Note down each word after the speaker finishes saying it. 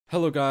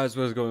Hello guys,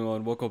 what is going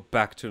on? Welcome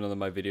back to another of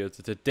my videos.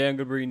 Today I'm going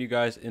to bring you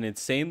guys an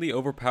insanely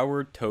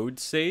overpowered Toad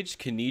Sage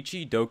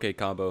Kenichi Dokei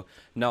combo.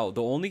 Now,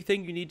 the only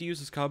thing you need to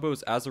use this combo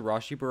is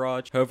Azarashi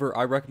Barrage. However,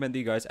 I recommend that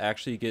you guys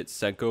actually get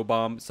Senko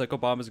Bomb. Senko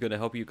Bomb is going to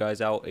help you guys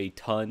out a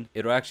ton.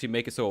 It'll actually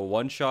make it so a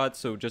one-shot,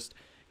 so just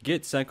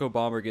get Senko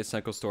Bomb or get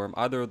Senko Storm.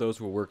 Either of those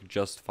will work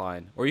just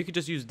fine. Or you can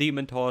just use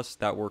Demon Toss,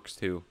 that works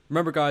too.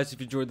 Remember guys, if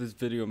you enjoyed this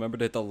video, remember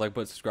to hit the like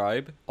button,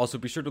 subscribe. Also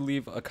be sure to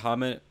leave a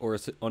comment or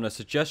on a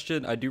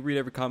suggestion. I do read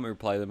every comment and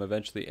reply to them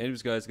eventually.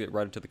 Anyways guys, get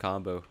right into the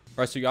combo.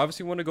 Alright, so you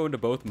obviously want to go into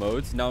both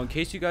modes. Now in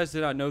case you guys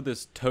did not know,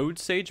 this Toad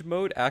Sage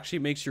mode actually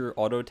makes your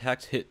auto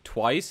attacks hit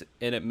twice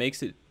and it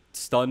makes it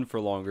stun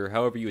for longer.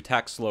 However, you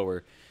attack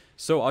slower.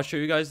 So I'll show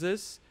you guys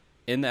this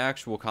in the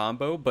actual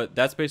combo, but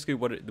that's basically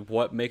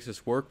what makes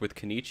this work with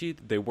Kenichi.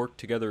 They work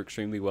together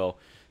extremely well.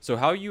 So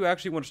how you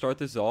actually want to start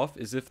this off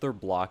is if they're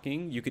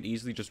blocking, you could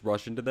easily just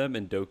rush into them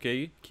in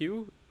Dokei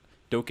Q,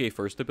 Dokei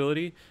first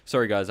ability.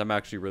 Sorry guys, I'm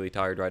actually really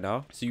tired right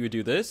now. So you would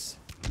do this,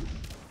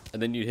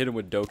 and then you hit him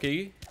with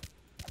Dokei,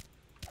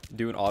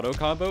 do an auto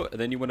combo,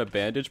 and then you want to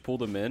bandage pull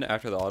them in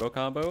after the auto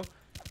combo,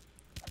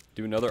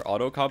 do another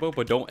auto combo,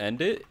 but don't end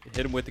it.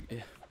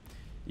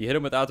 You hit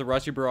him with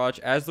Azarashi Barrage.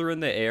 As they're in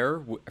the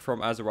air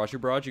from Azarashi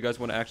Barrage, you guys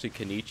want to actually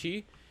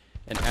Kenichi.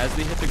 And as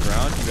they hit the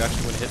ground, you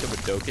actually want to hit them with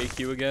Dokei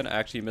Q again. I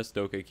actually missed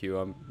Dokei Q.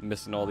 I'm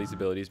missing all these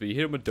abilities. But you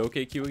hit him with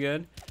Dokei Q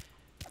again.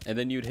 And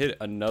then you'd hit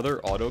another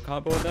auto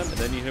combo on them. And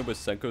then you hit him with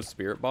Senko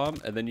Spirit Bomb.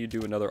 And then you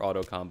do another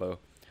auto combo.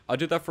 I'll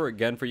do that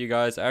again for you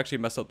guys. I actually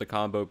messed up the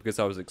combo because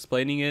I was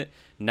explaining it.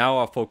 Now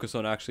I'll focus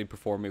on actually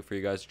performing for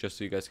you guys just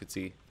so you guys can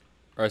see.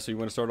 Alright, so you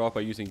want to start off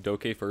by using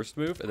Dokei first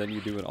move. And then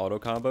you do an auto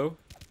combo.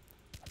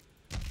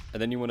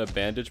 And then you want to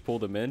bandage pull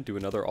them in, do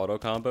another auto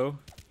combo.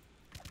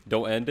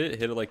 Don't end it,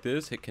 hit it like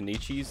this, hit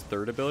Kenichi's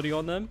third ability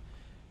on them.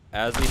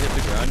 As they hit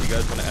the ground, you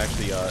guys want to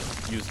actually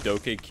use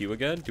Dokei Q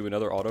again, do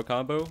another auto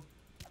combo.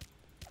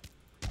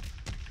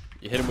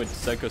 You hit them with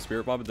Senko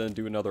Spirit Bomb and then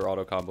do another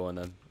auto combo on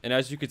them. And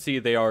as you can see,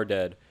 they are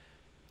dead.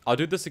 I'll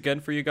do this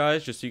again for you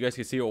guys, just so you guys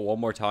can see it one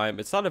more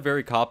time. It's not a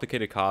very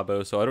complicated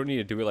combo, so I don't need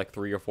to do it like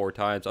 3 or 4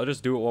 times. I'll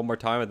just do it one more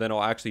time, and then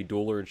I'll actually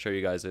duel her and show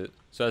you guys it.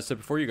 So as I said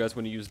before, you guys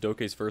want to use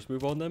Dokei's first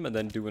move on them, and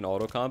then do an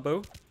auto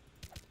combo.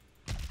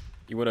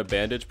 You want to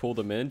bandage pull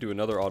them in, do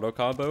another auto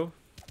combo.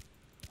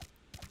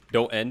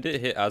 Don't end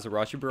it, hit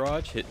Azarashi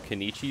Barrage, hit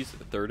Kenichi's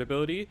third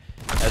ability.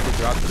 As they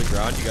drop to the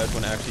ground, you guys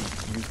want to actually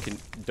use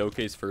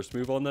Dokei's first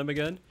move on them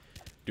again.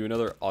 Do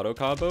another auto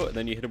combo, and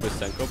then you hit him with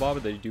Senko Bomb,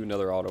 and then you do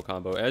another auto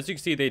combo. As you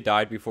can see, they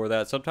died before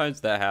that. Sometimes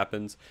that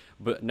happens,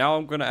 but now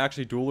I'm going to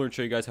actually duel her and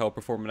show you guys how to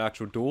perform an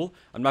actual duel.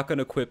 I'm not going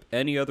to equip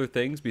any other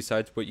things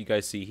besides what you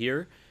guys see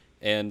here,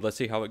 and let's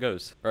see how it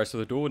goes. Alright, so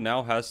the duel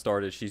now has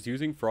started. She's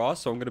using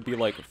Frost, so I'm going to be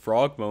like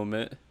Frog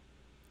Moment.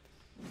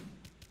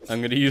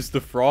 I'm going to use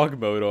the Frog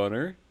mode on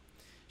her.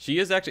 She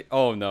is actually...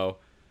 Oh, no.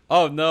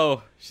 Oh,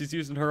 no. She's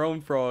using her own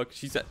Frog.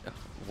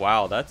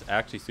 Wow, that's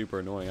actually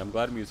super annoying. I'm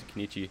glad I'm using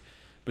Kenichi.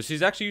 But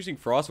she's actually using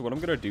Frost, so what I'm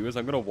going to do is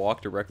I'm going to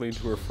walk directly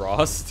into her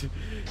Frost,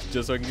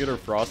 just so I can get her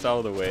Frost out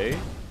of the way.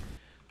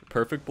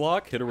 Perfect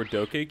block, hit her with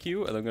Dokei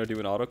Q, and I'm going to do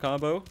an auto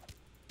combo.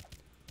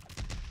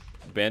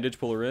 Bandage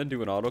pull her in,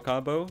 do an auto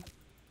combo.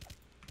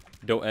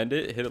 Don't end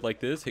it, hit it like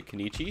this, hit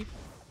Kenichi.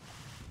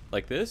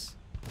 Like this.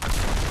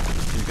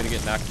 She's going to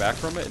get knocked back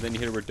from it, and then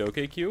you hit her with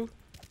Dokei Q,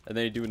 and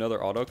then you do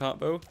another auto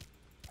combo.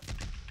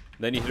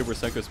 Then you hit her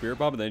with Senko Spirit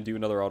Bomb, and then you do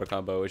another auto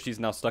combo. And she's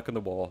now stuck in the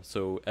wall,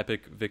 so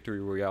epic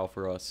victory royale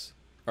for us.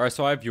 Alright,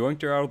 so I've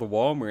yoinked her out of the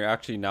wall, and we're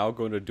actually now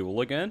going to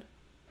duel again.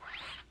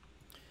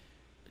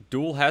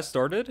 Duel has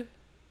started.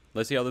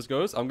 Let's see how this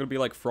goes. I'm going to be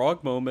like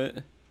Frog Moment.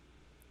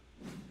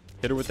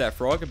 Hit her with that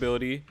Frog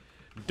ability.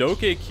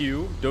 Dokei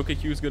Q. Dokei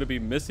Q is going to be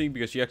missing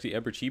because she actually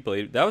Ember Chi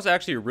Blade. That was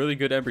actually a really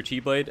good Ember Chi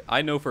Blade.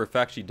 I know for a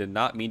fact she did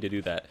not mean to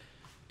do that.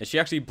 And she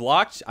actually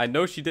blocked. I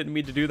know she didn't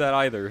mean to do that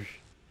either.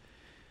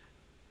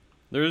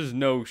 There's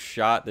no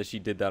shot that she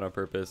did that on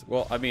purpose.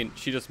 Well, I mean,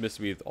 she just missed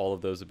me with all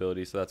of those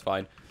abilities, so that's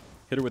fine.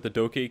 Hit her with the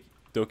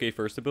Dokei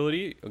first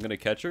ability. I'm going to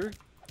catch her.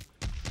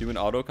 Do an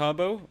auto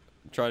combo.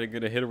 Trying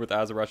to hit her with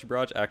Azarashi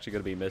Barrage. Actually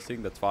going to be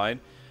missing. That's fine.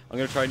 I'm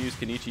going to try and use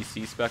Kenichi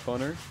C-Spec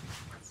on her.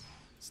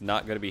 It's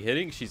not going to be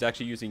hitting. She's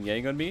actually using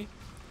Yang on me.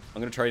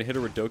 I'm going to try and hit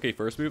her with Dokei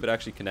first move. It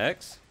actually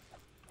connects.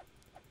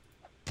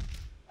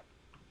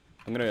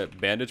 I'm going to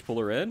bandage pull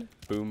her in.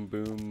 Boom,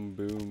 boom,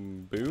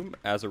 boom, boom.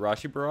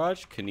 Azarashi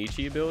Barrage.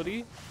 Kenichi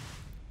ability.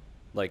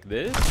 Like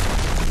this.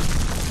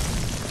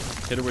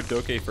 Hit her with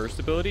Dokei first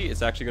ability.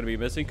 It's actually going to be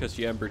missing because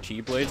she Ember Chi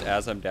Blades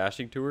as I'm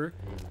dashing to her.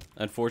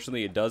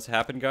 Unfortunately, it does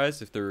happen,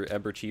 guys, if they're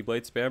Ember Chi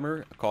Blade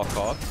spammer. Cough,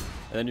 cough.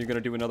 And then you're going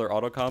to do another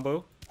auto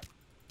combo.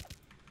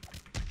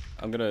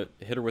 I'm going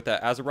to hit her with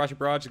that Azarashi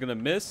Barrage. Is going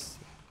to miss.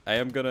 I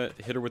am going to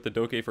hit her with the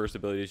Dokei first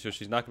ability, so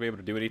she's not going to be able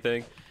to do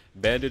anything.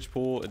 Bandage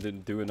pull, and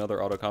then do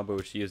another auto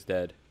combo. She is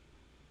dead.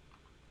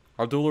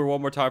 I'll duel her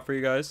one more time for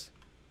you guys.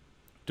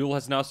 Duel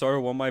has now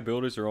started. One of my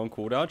abilities are on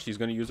cooldown. She's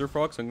going to use her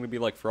Frog, so I'm going to be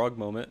like Frog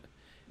Moment.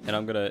 And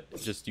I'm going to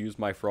just use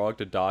my Frog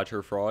to dodge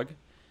her Frog.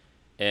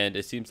 And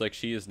it seems like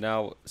she is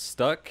now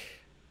stuck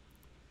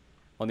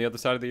on the other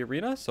side of the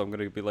arena. So I'm going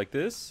to be like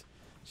this.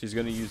 She's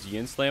going to use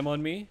Yin Slam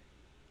on me.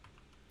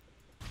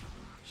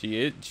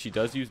 She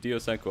does use Dio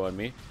Senko on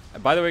me.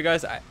 And by the way,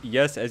 guys,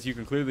 yes, as you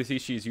can clearly see,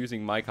 she's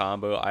using my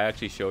combo. I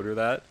actually showed her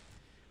that,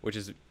 which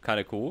is kind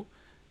of cool.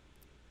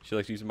 She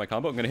likes using my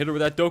combo. I'm going to hit her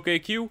with that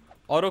Dokei Q.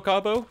 Auto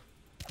combo.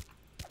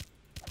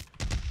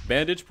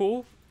 Bandage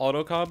pull.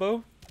 Auto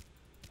combo.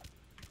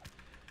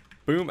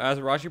 Boom.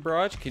 Azarashi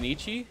Barrage.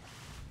 Kenichi.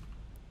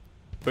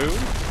 Boom.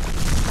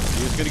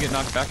 She's going to get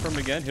knocked back from it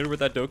again. Hit her with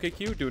that Dokei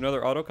Q. Do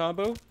another auto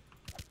combo.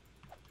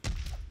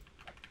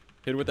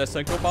 Hit her with that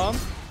Senko Bomb.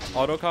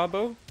 Auto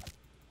combo.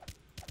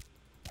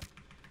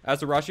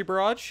 Azarashi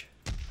Barrage.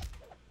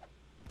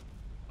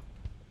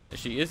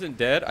 She isn't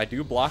dead. I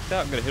do block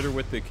that. I'm going to hit her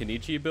with the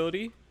Kenichi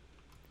ability.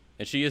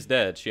 And she is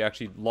dead. She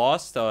actually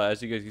lost.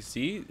 As you guys can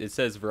see, it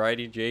says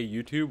Variety J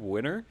YouTube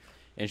winner.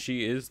 And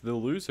she is the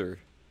loser.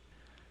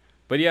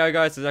 But yeah,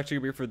 guys, that's actually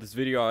going to be it for this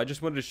video. I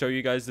just wanted to show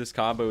you guys this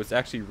combo. It's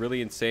actually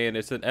really insane.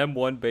 It's an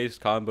M1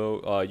 based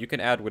combo. You can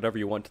add whatever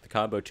you want to the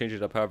combo. Change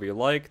it up however you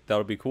like.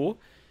 That'll be cool.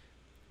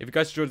 If you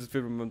guys enjoyed this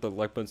video, remember to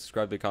like button,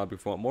 subscribe to the comment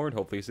if you want more. And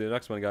hopefully see you in the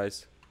next one,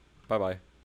 guys. Bye-bye.